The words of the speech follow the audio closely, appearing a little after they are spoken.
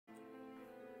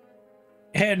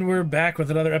And we're back with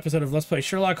another episode of Let's Play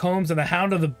Sherlock Holmes and the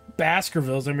Hound of the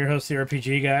Baskervilles. I'm your host, the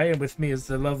RPG Guy, and with me is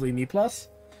the lovely Me Plus.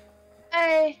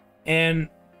 Hey. And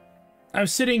I'm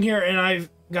sitting here and I've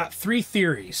got 3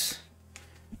 theories.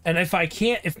 And if my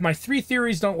 3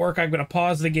 theories don't work, I'm going to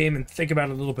pause the game and think about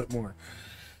it a little bit more.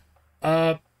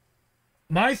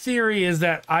 My theory is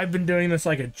that I've been doing this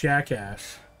like a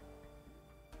jackass.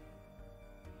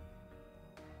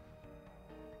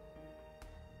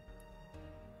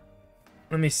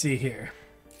 Let me see here.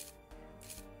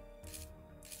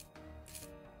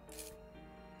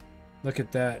 Look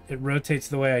at that. It rotates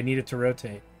the way I need it to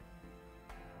rotate.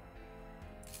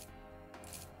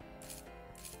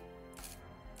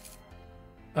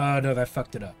 Oh, no, that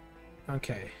fucked it up.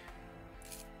 Okay.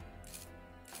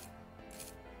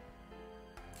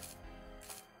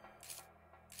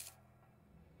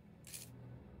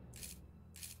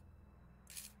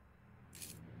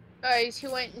 Guys, he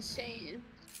went insane.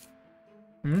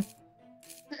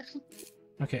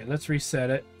 Okay, let's reset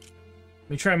it.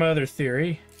 Let me try my other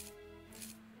theory.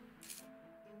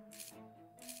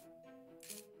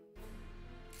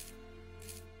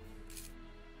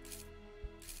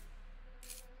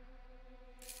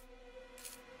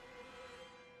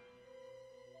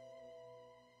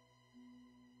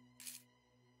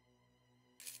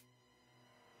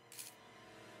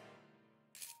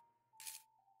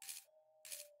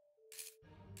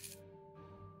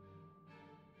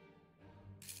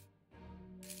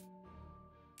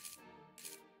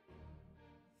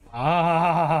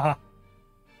 Ah,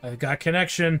 I've got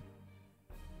connection.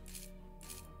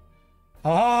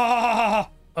 Ah,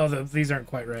 oh, these aren't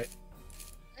quite right.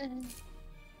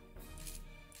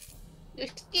 You're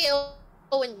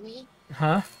scaring me.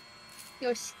 Huh?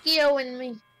 You're scaring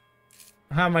me.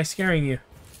 How am I scaring you?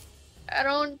 I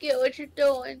don't get what you're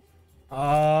doing.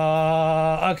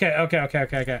 Okay.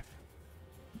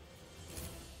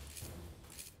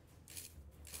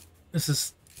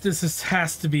 This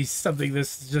has to be something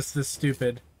just this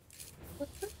stupid.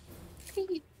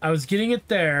 I was getting it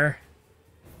there.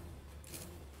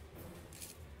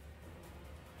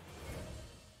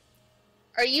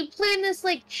 Are you playing this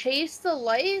like chase the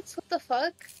lights? What the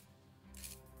fuck?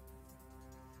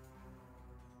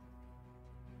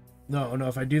 No,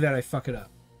 if I do that, I fuck it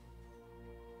up.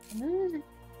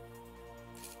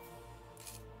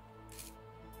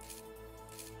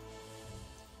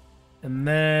 And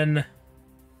then...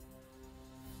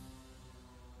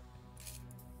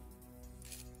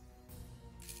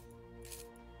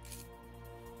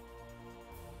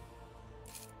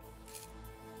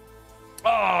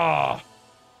 Ah!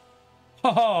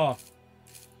 Ha ha!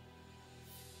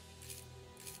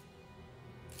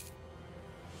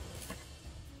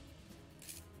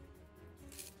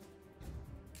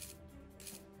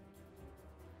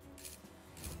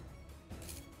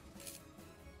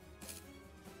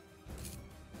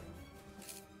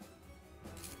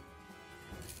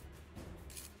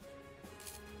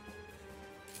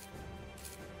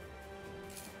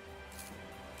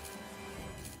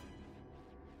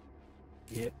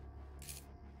 Yep.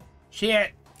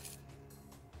 Shit!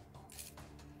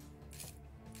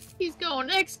 He's going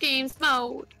X Games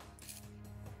mode.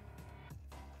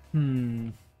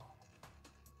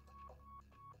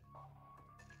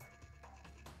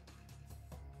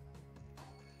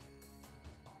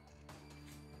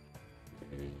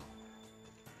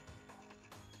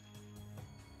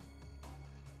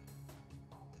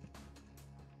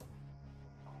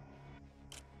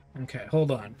 Okay,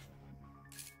 hold on.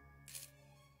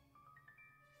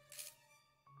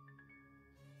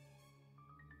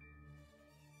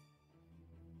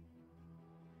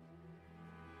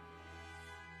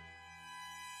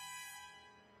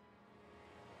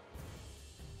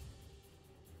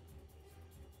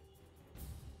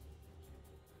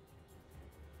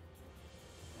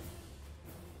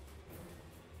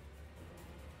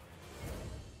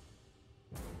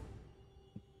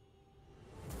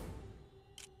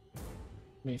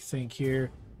 Let me think here.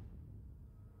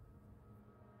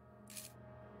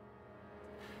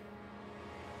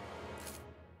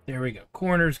 There we go.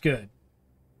 Corner's good.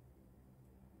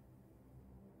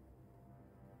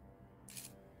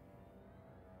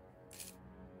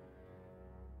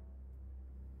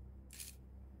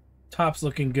 Top's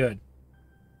looking good.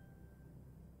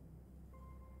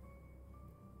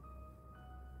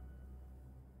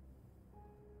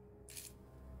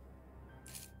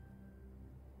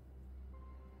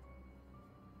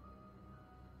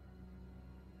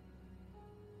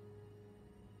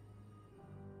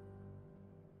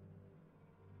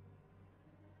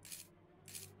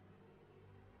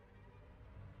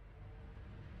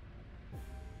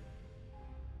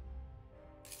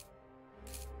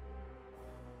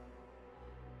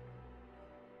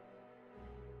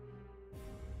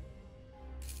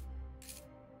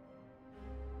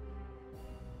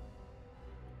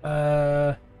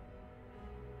 Uh,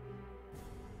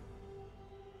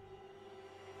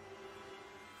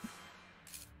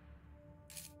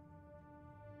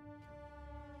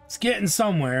 it's getting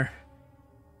somewhere.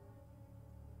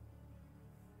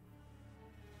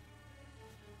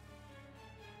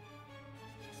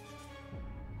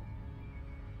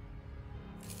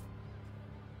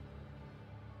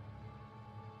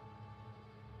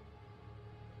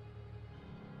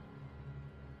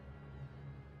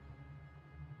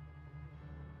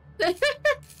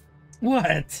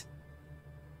 What?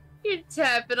 You're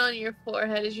tapping on your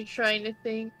forehead as you're trying to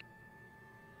think.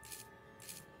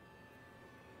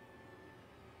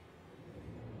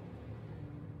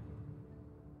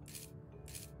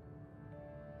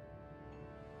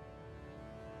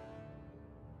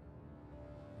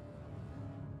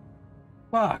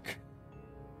 Fuck.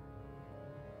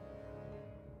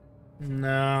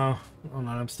 No. Hold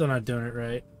on, I'm still not doing it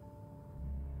right.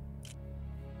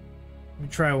 Let me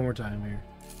try one more time here.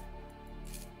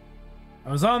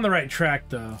 I was on the right track,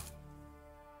 though.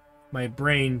 My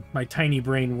brain, my tiny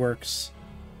brain works.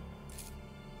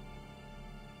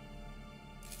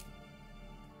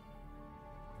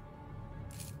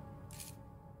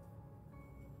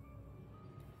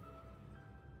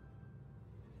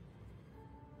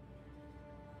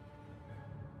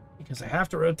 Because I have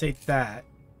to rotate that.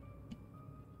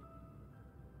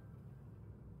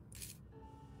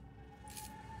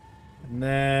 And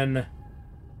then...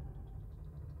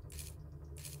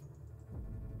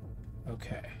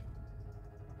 Okay.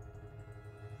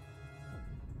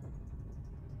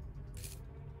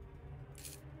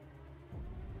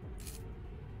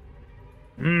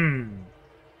 Hmm.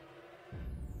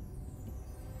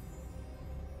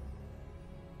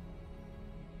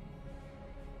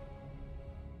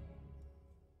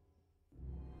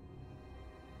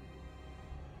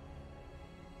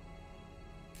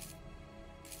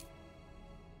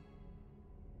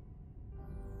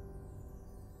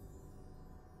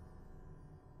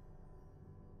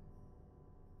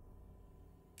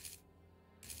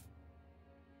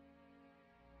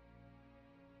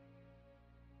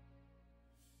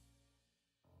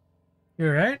 You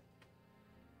alright?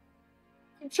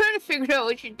 I'm trying to figure out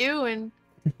what you're doing.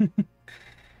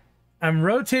 I'm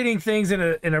rotating things in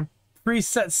a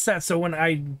preset set, so when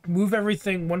I move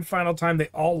everything one final time, they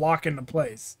all lock into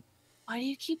place. Why do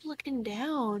you keep looking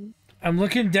down? I'm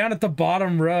looking down at the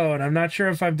bottom row, and I'm not sure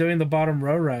if I'm doing the bottom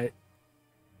row right.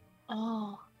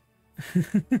 Oh.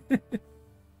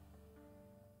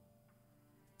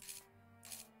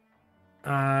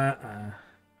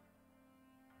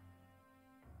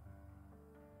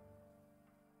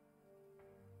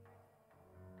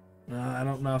 I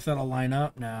don't know if that'll line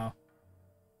up now.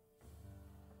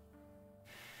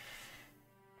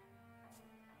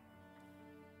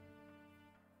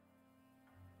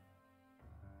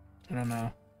 I don't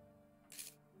know.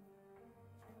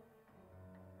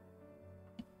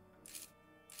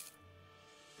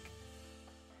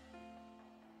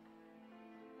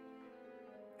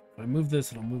 If I move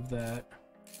this, it'll move that.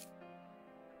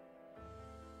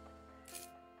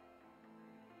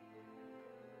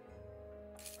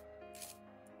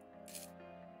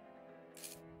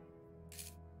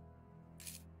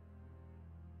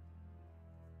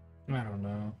 I don't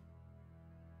know.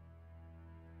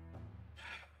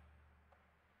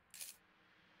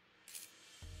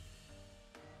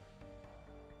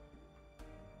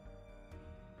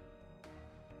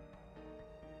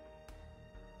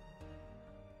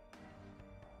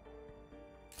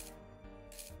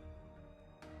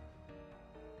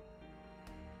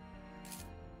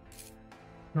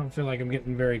 I don't feel like I'm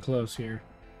getting very close here.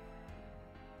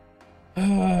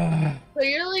 So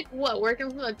you're like, what, working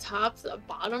from the top to the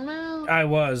bottom now? I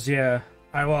was, yeah.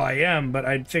 I am, but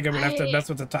I think I'm gonna have to mess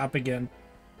with the top again.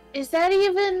 Is that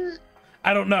even...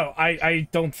 I don't know. I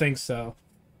don't think so.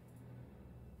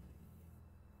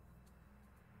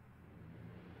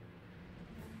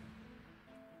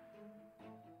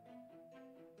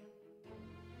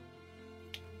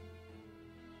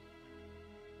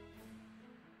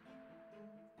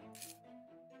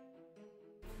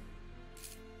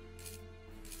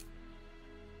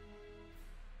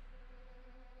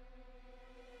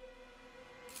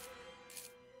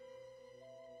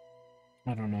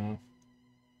 I don't know.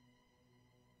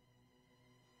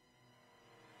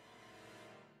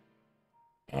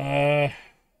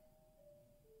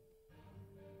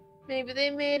 Maybe they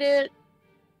made it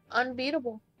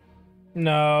unbeatable.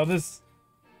 No, this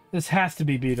has to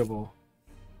be beatable.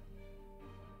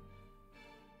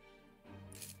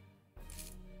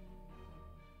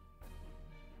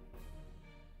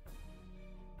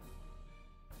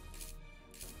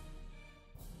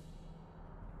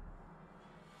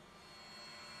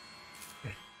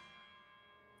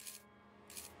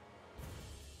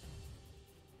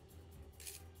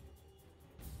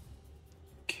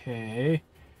 Okay.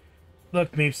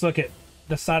 Look, Meeps, look at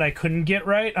the side I couldn't get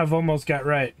right. I've almost got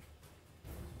right.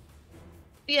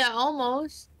 Yeah,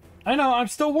 almost. I know, I'm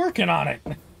still working on it.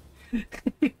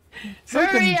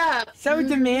 Hurry up! So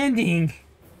demanding.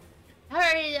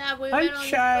 Hurry up! We've I'm been on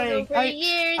trying. this puzzle for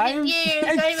years I'm and years.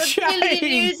 I'm a trying.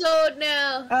 billion years old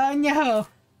now. Oh no.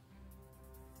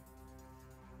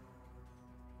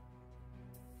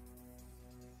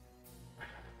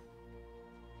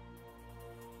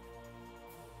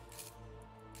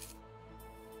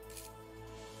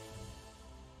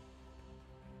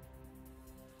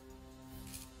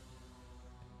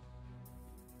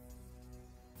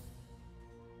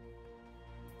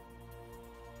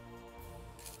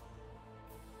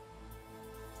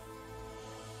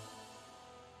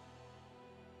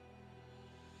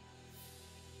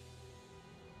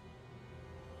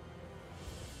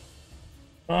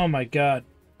 Oh my god.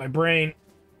 My brain.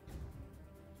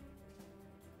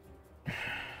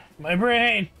 My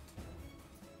brain.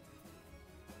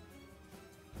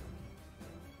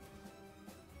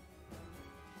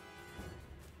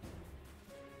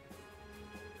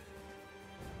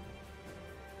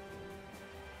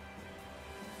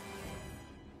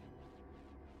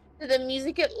 Did the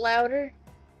music get louder?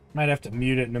 Might have to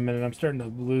mute it in a minute. I'm starting to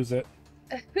lose it.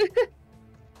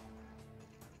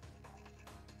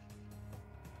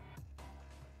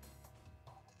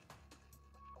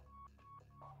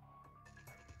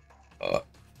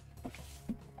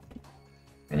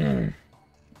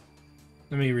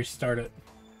 Let me restart it.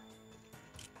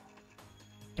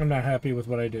 I'm not happy with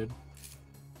what I did.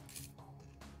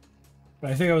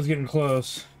 But I think I was getting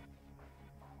close.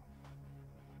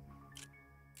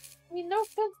 I mean, no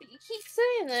offense, but you keep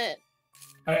saying that.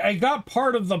 I got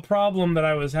part of the problem that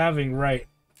I was having right.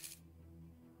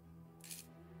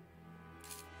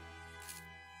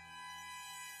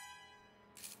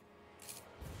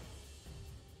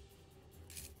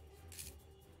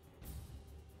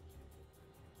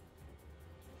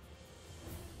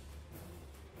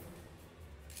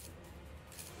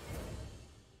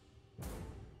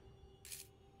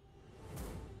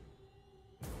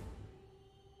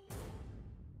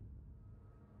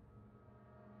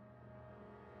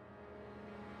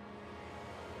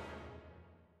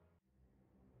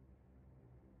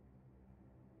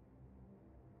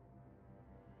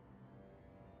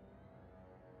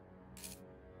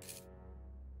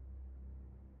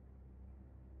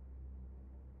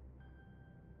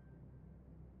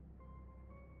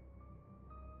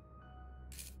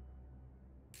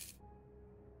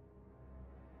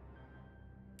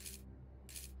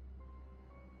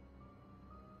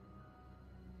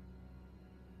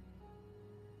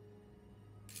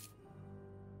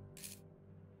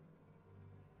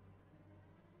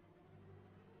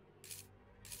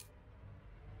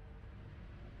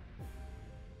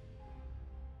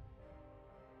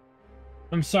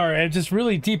 I'm sorry, I'm just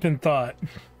really deep in thought.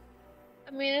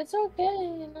 I mean, it's okay,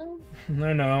 you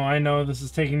know. I know this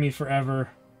is taking me forever.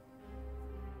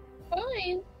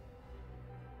 Fine.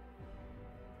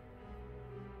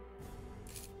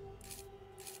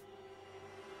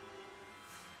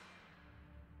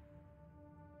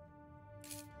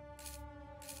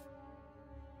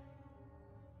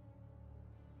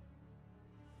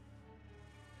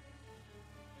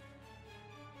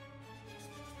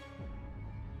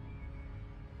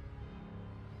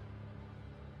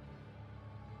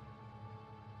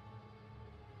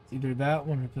 It's either that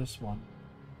one or this one.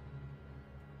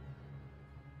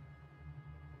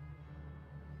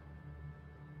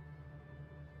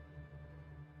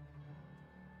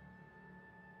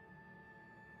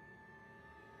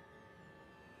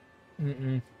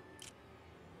 Mm-mm.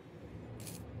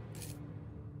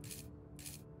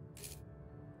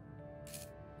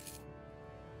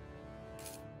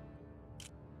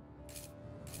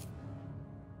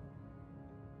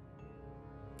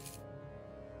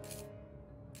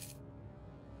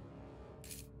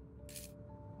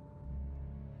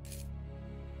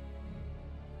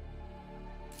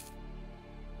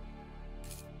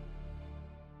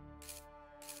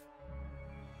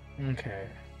 Okay.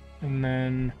 And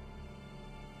then...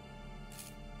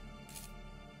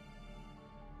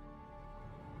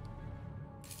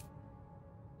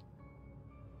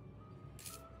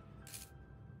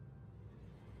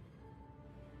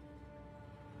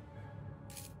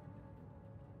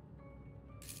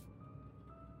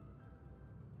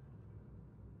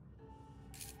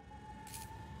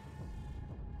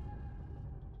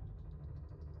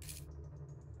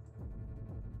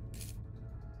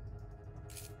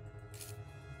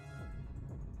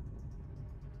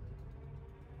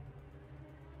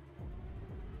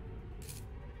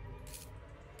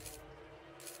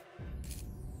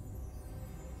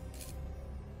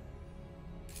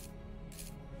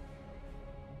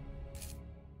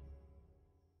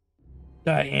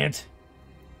 Die, ant.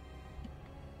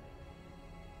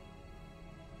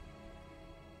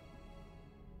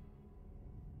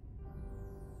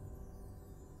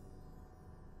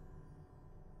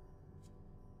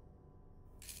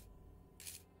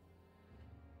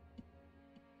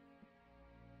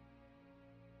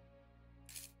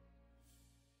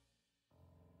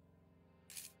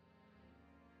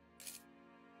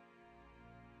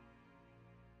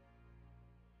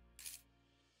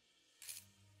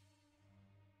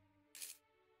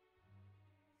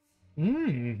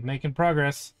 Making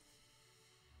progress.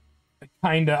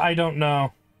 Kinda. I don't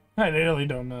know. I really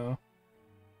don't know.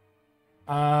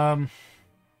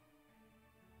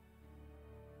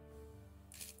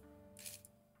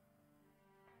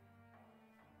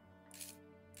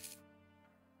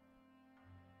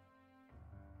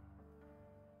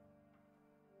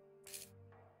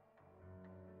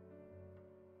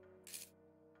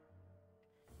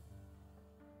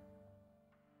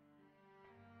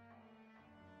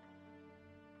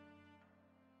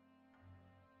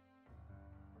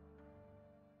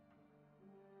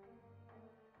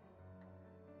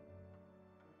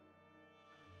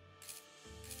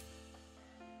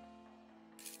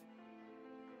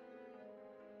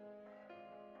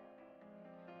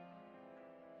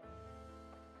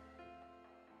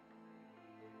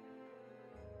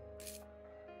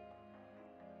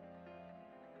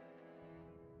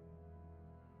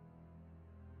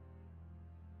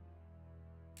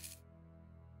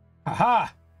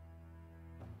 Aha!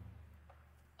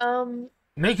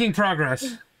 Making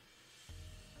progress.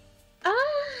 I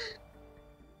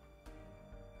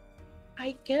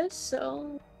guess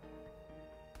so.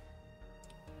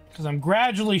 Because I'm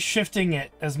gradually shifting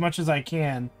it as much as I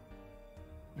can.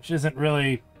 Which isn't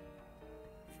really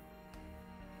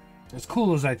as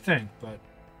cool as I think, but...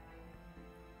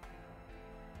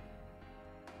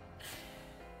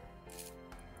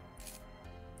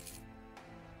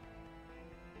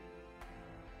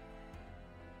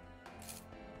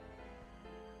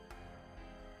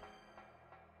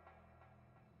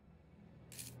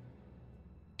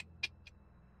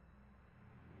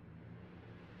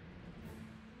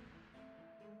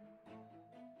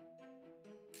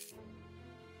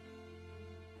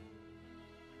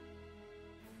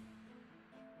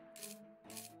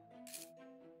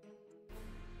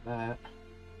 that.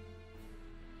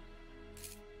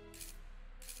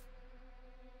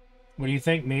 What do you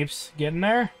think, Meeps? Getting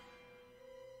there?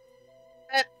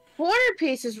 That corner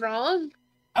piece is wrong.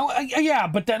 Oh, yeah,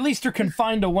 but at least they're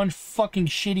confined to one fucking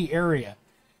shitty area.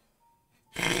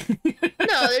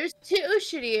 No, there's 2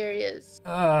 shitty areas.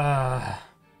 I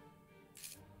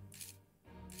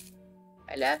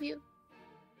love you.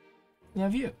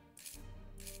 Love you.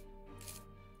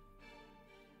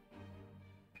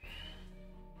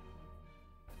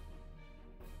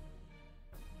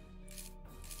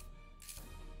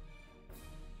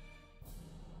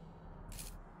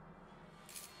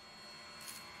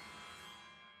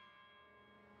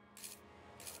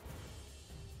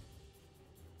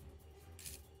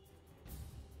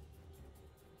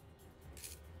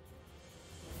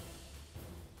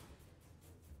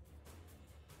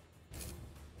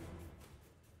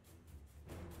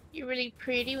 You're really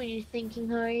pretty when you're thinking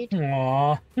hard.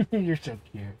 Aw, you're so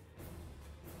cute.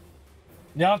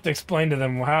 You'll have to explain to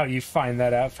them how you find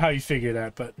that out, how you figure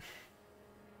that, but...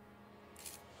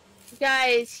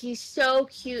 Guys, he's so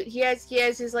cute. He has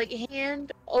his, like,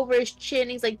 hand over his chin.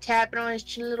 He's, like, tapping on his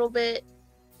chin a little bit.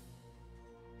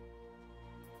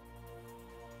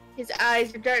 His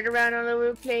eyes are darting around all over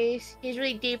the place. He's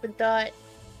really deep in thought.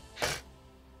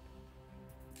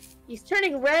 He's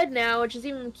turning red now, which is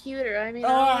even cuter. I mean,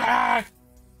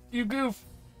 you goof.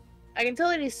 I can tell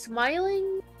that he's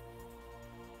smiling.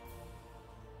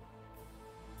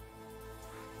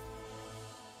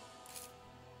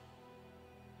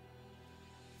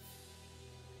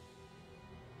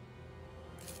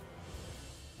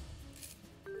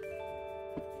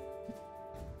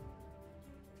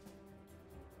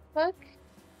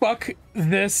 Fuck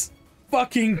this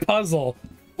fucking puzzle.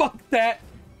 Fuck that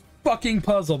fucking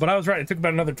puzzle. But I was right, it took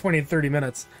about another 20 to 30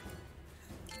 minutes.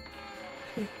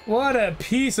 What a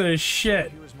piece of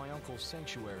shit. Here is my uncle's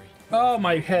sanctuary. Oh,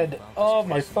 my head. Oh,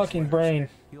 my fucking brain.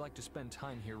 He liked to spend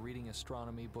time here reading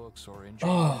astronomy books or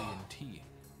enjoying Indian tea.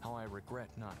 How I regret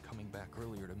not coming back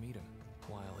earlier to meet him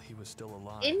while he was still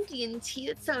alive. Indian tea?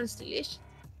 That sounds delicious.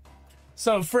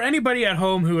 So, for anybody at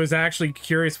home who is actually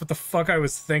curious what the fuck I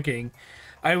was thinking,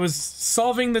 I was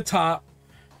solving the top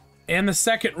and the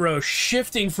second row,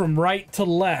 shifting from right to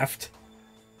left,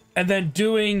 and then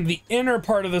doing the inner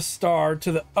part of the star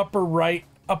to the upper right,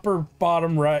 upper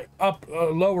bottom right,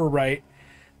 lower right,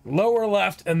 lower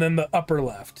left and then the upper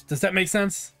left. Does that make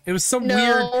sense? It was some No.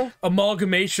 weird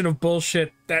amalgamation of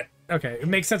bullshit that... Okay, it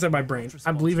makes sense in my brain.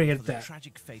 I'm leaving it at The that.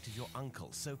 tragic fate of your uncle,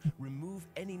 so remove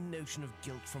any notion of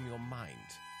guilt from your mind.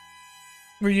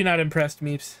 Were you not impressed,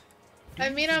 Meeps? I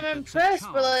mean, I'm impressed,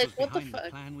 but like, what the fuck?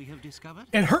 Plan we have discovered?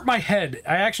 It hurt my head.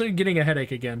 I actually getting a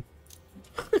headache again.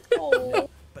 Oh.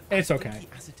 But It's I think okay. he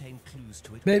ascertained clues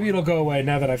to it. Maybe it'll go away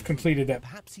now that I've completed that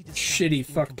Perhaps he shitty discovered an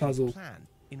fuck incomplete puzzle. Plan,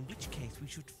 in which case we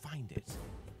should find it.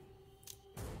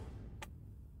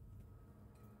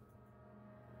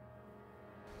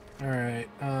 Alright,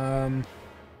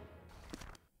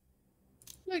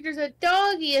 Look, there's a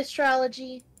doggy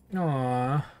astrology.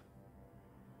 Aww.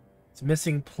 It's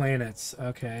missing planets.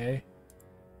 Okay.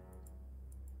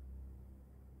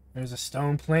 There's a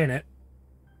stone planet.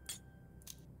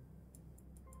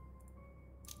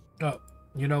 Oh,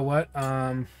 you know what?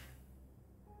 Well,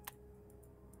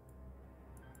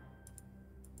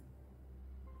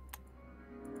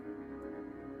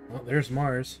 there's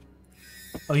Mars.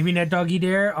 Oh, you mean that doggy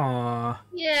there? Aw.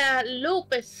 Yeah,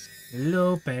 lupus.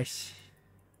 Lopez.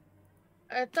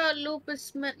 I thought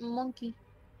lupus meant monkey.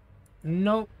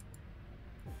 Nope.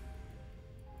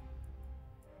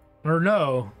 Or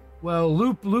no. Well,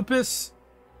 lupus.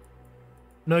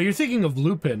 No, you're thinking of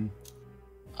Lupin.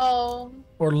 Oh.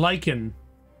 Or lichen.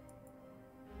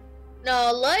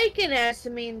 No, lichen has to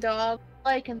mean dog.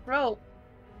 Lichen rope.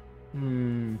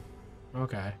 Hmm.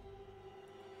 Okay.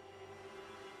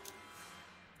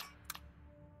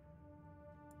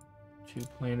 Two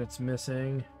planets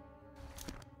missing.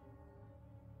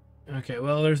 Okay,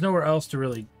 well, there's nowhere else to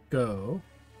really go.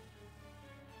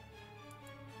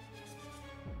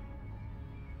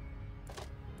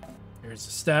 Here's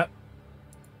a step.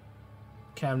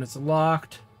 Cabinet's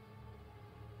locked.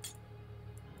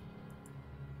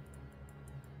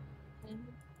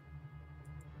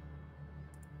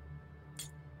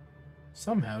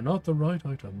 Somehow not the right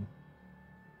item.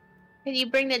 Can you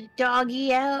bring the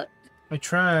doggy out? I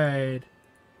tried.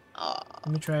 Oh.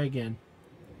 Let me try again.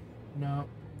 No.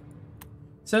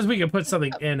 It says we can put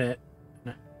something in it.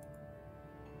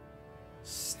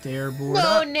 Stairboard. No,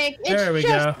 up. Nick, it's There we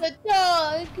just go. a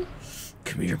dog.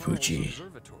 Come here, Charles' Poochie.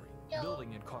 observatory.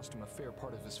 Building it cost him a fair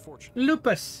part of his fortune.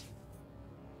 Lupus.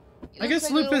 He I looks guess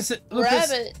like a lupus. little Lupus.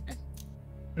 rabbit.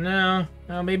 No,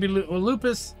 maybe well,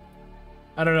 lupus.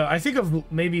 I don't know. I think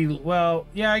of maybe. Well,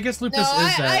 yeah. I guess lupus No,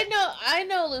 is that. I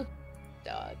know lupus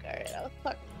dog. All right, I'll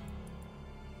fuck.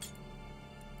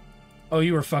 Oh,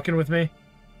 you were fucking with me?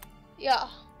 Yeah.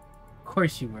 Of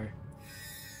course you were.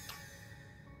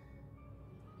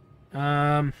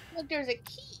 Look, there's a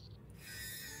key.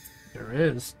 There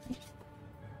is.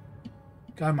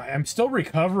 God, I'm still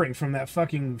recovering from that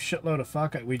fucking shitload of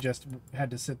fuck we just had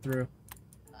to sit through.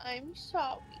 I'm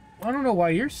sorry. I don't know why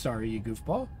you're sorry, you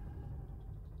goofball.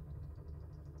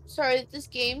 Sorry that this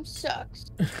game sucks.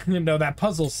 No, that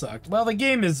puzzle sucked. Well, the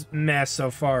game is meh so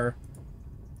far.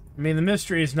 I mean, the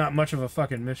mystery is not much of a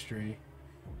fucking mystery.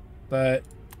 But...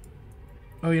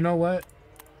 Oh, you know what?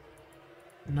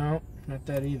 No, not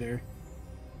that either.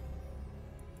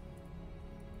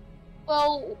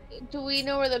 Well, do we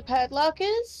know where the padlock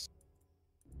is?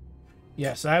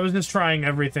 Yes, I was just trying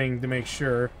everything to make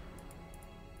sure.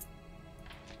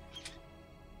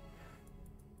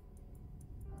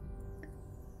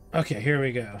 Okay, here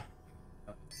we go.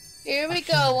 Here we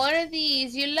go. One of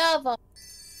these. You love them.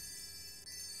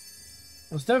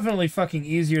 It was definitely fucking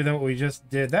easier than what we just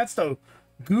did. That's the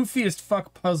goofiest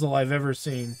fuck puzzle I've ever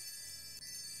seen.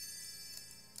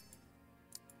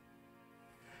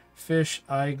 Fish,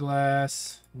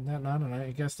 eyeglass. No, I don't know.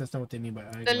 I guess that's not what they mean by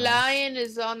eyeglass. The lion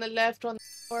is on the left on the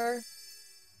floor.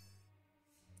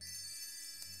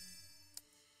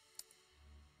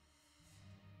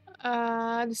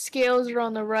 The scales are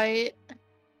on the right.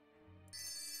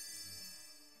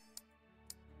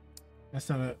 That's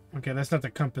not a... Okay, that's not the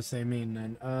compass they mean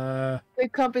then. The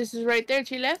compass is right there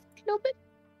to your left. A little bit.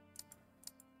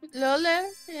 A little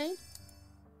left.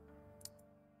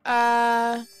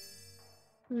 Yeah.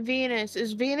 Venus.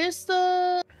 Is Venus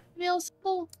the female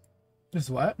symbol? Is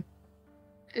what?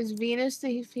 Is Venus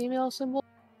the female symbol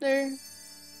there?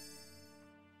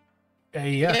 Yeah.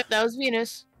 Yep, that was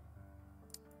Venus.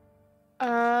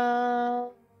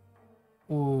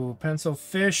 Ooh, pencil,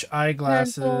 fish,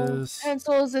 eyeglasses.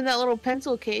 Pencil is in that little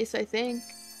pencil case, I think.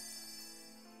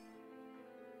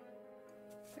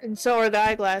 And so are the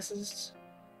eyeglasses.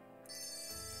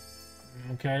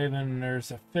 Okay, then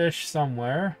there's a fish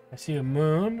somewhere. I see a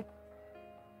moon.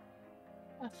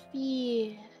 A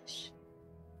fish.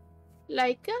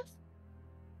 Like a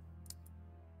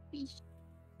fish.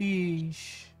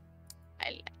 Fish.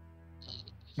 I like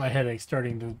My headache's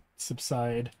starting to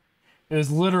subside. It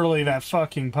was literally that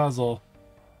fucking puzzle.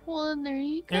 Well, then there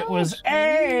you go. It was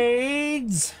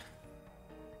AIDS!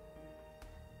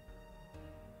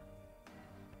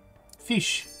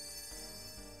 Fish.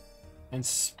 And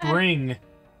spring.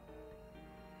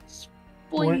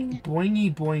 Boing.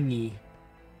 Boingy boingy.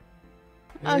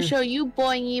 I'll show you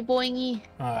boingy boingy.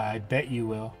 I bet you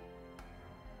will.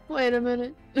 Wait a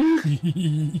minute.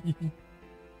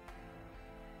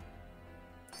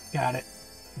 Got it.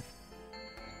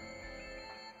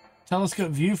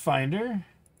 Telescope viewfinder.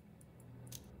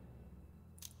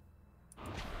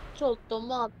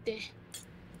 Sottomate.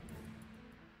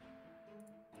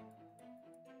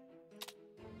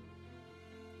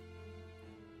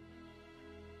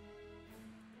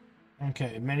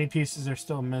 Okay, many pieces are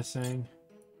still missing.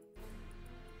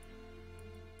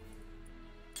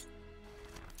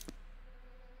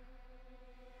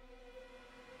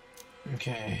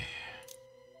 Okay.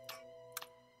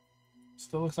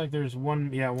 Still looks like there's one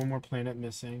more planet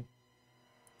missing.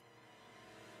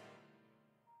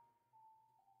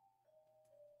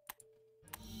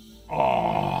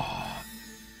 Oh,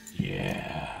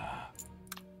 yeah.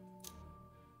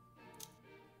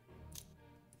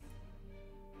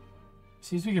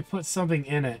 See if we could put something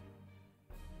in it.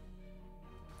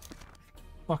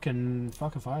 Fuck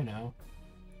if I know.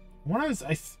 When I was,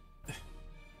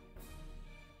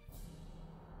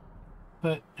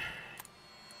 but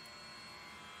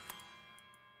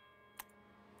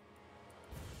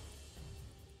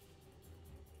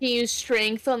Can you use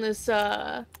strength on this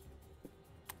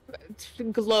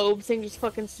globe thing? Just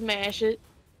fucking smash it.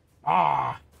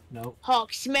 nope.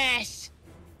 Hulk smash.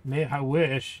 I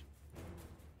wish.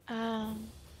 Oh.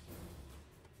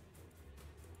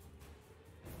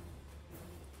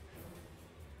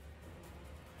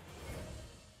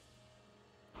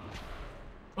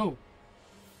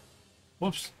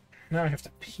 Whoops. Now I have to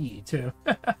pee, too.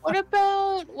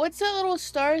 What's that little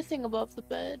star thing above the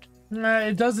bed?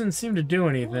 It doesn't seem to do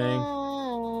anything.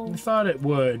 Oh. I thought it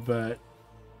would, but...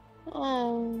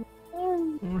 Oh.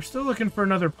 We're still looking for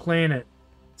another planet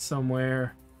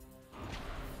somewhere.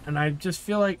 And I just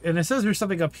feel like... And it says there's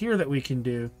something up here that we can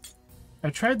do. I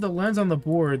tried the lens on the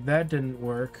board. That didn't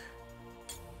work.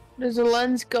 Does the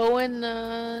lens go in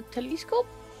the telescope?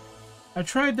 I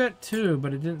tried that too,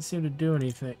 but it didn't seem to do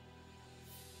anything.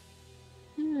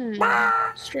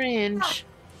 Strange.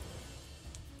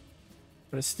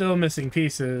 But it's still missing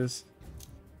pieces.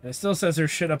 And it still says there's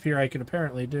shit up here I can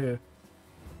apparently do.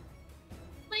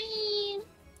 I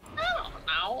don't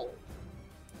know.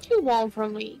 What do you want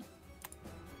from me?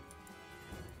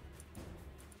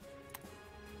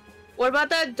 What about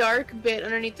that dark bit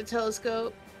underneath the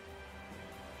telescope?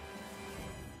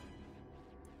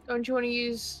 Don't you want to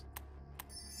use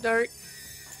dark?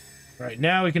 Right,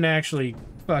 now we can actually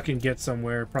fucking get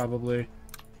somewhere, probably.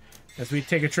 As we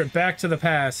take a trip back to the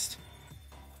past.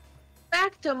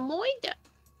 Back to Moida.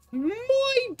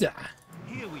 Moida!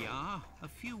 Here we are, a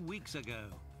few weeks ago.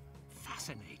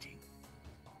 Fascinating.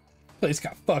 Place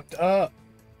got fucked up.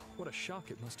 What a shock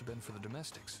it must have been for the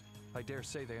domestics. I dare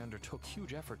say they undertook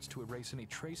huge efforts to erase any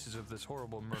traces of this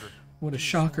horrible murder. What a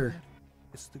shocker.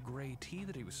 It's the gray tea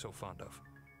that he was so fond of.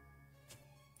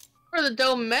 For the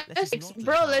domestics,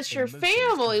 bro, that's your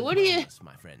family. What do you...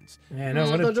 My friends. Yeah,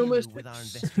 no, what a... With our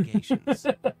investigations.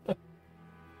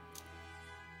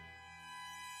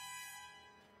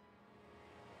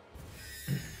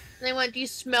 They went, do you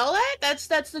smell that? That's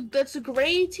the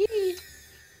gray tea.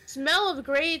 Smell of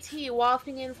gray tea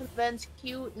wafting in from the vents.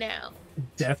 Cute now.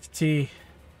 Death tea.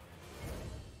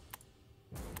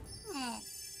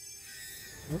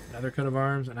 Oop, another coat of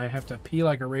arms, and I have to pee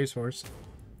like a racehorse.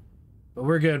 But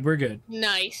we're good, we're good.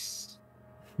 Nice.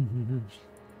 Look,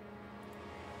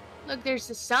 there's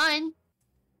the sun.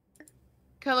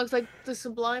 Kind of looks like the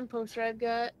Sublime poster I've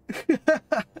got.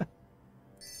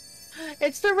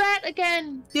 It's the rat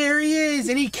again. There he is,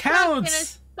 and he counts. In a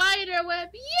spider web.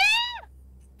 Yeah.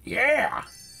 Yeah.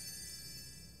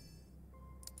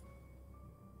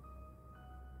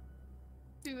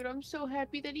 Dude, I'm so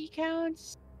happy that he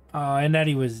counts. Oh, and that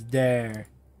he was there.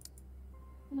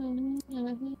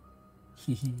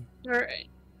 Alright.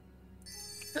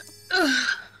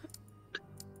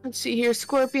 Let's see here.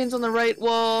 Scorpions on the right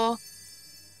wall.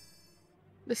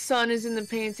 The sun is in the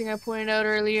painting I pointed out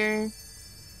earlier.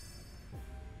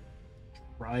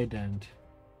 Trident.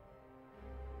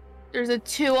 There's a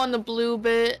 2 on the blue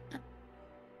bit.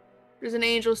 There's an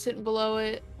angel sitting below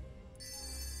it.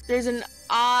 There's an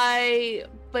eye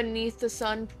beneath the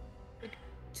sun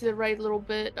to the right little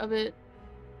bit of it.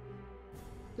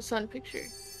 The sun picture.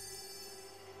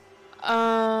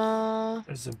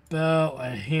 There's a bell,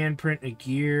 a handprint, a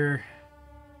gear.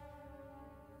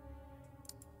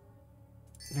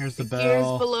 There's the bell.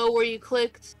 Gears below where you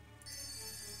clicked.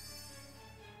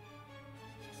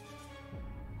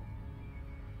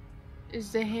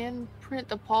 Is the handprint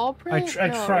the paw print? I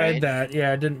No, tried right? that.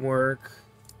 Yeah, it didn't work.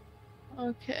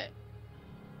 Okay.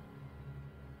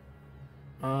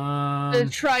 The Um,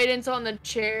 trident's on the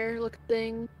chair, look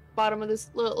thing. Bottom of this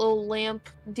little lamp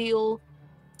deal.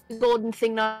 The golden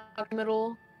thing not in the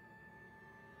middle.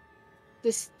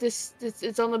 This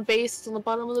it's on the base. It's on the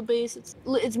bottom of the base. It's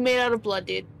made out of blood,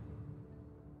 dude.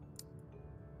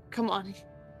 Come on.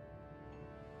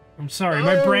 I'm sorry,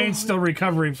 my brain's still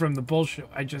recovering from the bullshit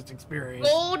I just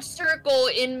experienced. Gold circle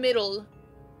in middle.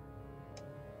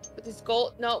 With this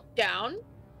gold, no, down.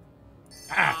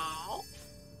 Ah, Ow.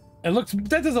 that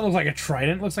doesn't look like a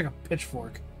trident. It looks like a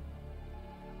pitchfork.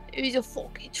 It was a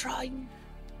fucking trident.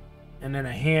 And then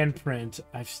a handprint.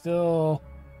 I've still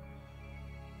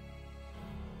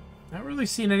not really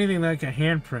seen anything like a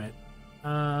handprint.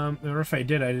 Or if I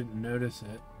did, I didn't notice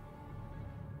it.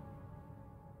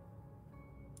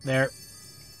 There.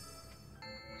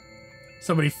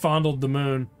 Somebody fondled the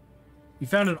moon. You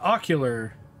found an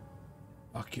ocular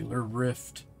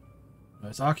rift. No,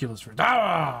 it's Oculus Rift.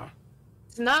 Ah!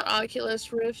 It's not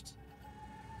Oculus Rift.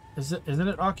 Isn't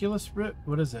it Oculus Rift?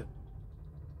 What is it?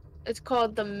 It's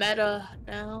called the Meta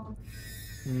now.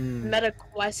 Meta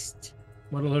Quest.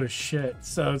 What a load of shit.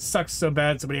 So it sucks so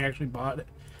bad somebody actually bought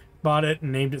it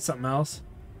and named it something else.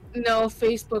 No,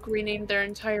 Facebook renamed their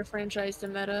entire franchise to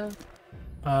Meta.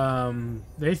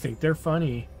 They think they're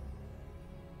funny.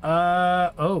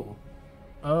 Oh.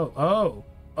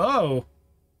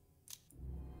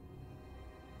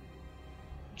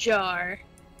 Jar.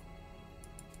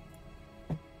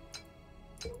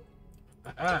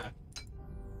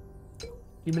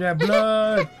 Give me that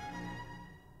blood.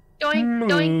 Doink,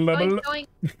 doink, doink,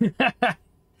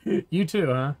 doink. You too,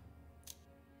 huh?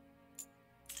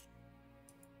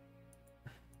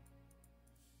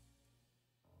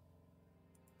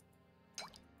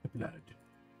 Blood.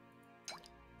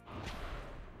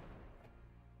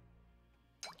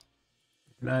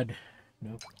 Blood.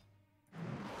 Nope.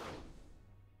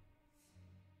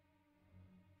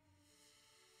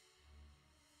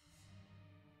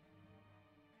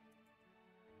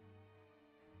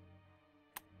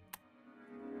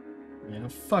 Man,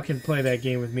 don't fucking play that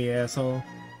game with me, asshole.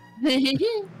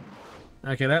 Okay,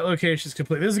 that location's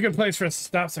complete. This is a good place for us to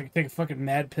stop so I can take a fucking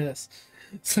mad piss.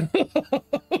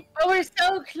 Oh, we're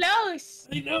so close.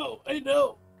 I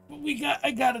know. But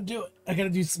I gotta do it. I gotta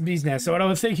do some bees now. So I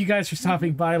want to thank you guys for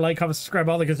stopping by. Like, comment, subscribe,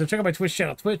 all that good stuff. Check out my Twitch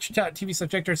channel,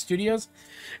 twitch.tv/Ector Studios,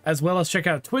 as well as check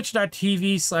out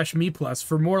twitch.tv/meplus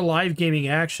for more live gaming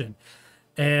action.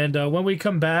 And when we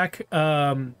come back,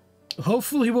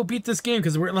 hopefully we'll beat this game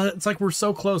because it's like we're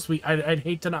so close. I'd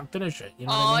hate to not finish it. You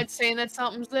know what I mean? It's saying that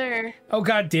something's there. Oh,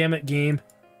 god damn it, game.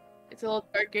 It's a little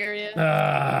dark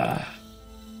area.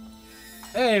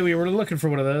 Hey, we were looking for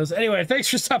one of those. Anyway, thanks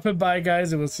for stopping by,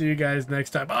 guys, and we'll see you guys next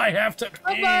time. I have to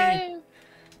pee. Bye-bye.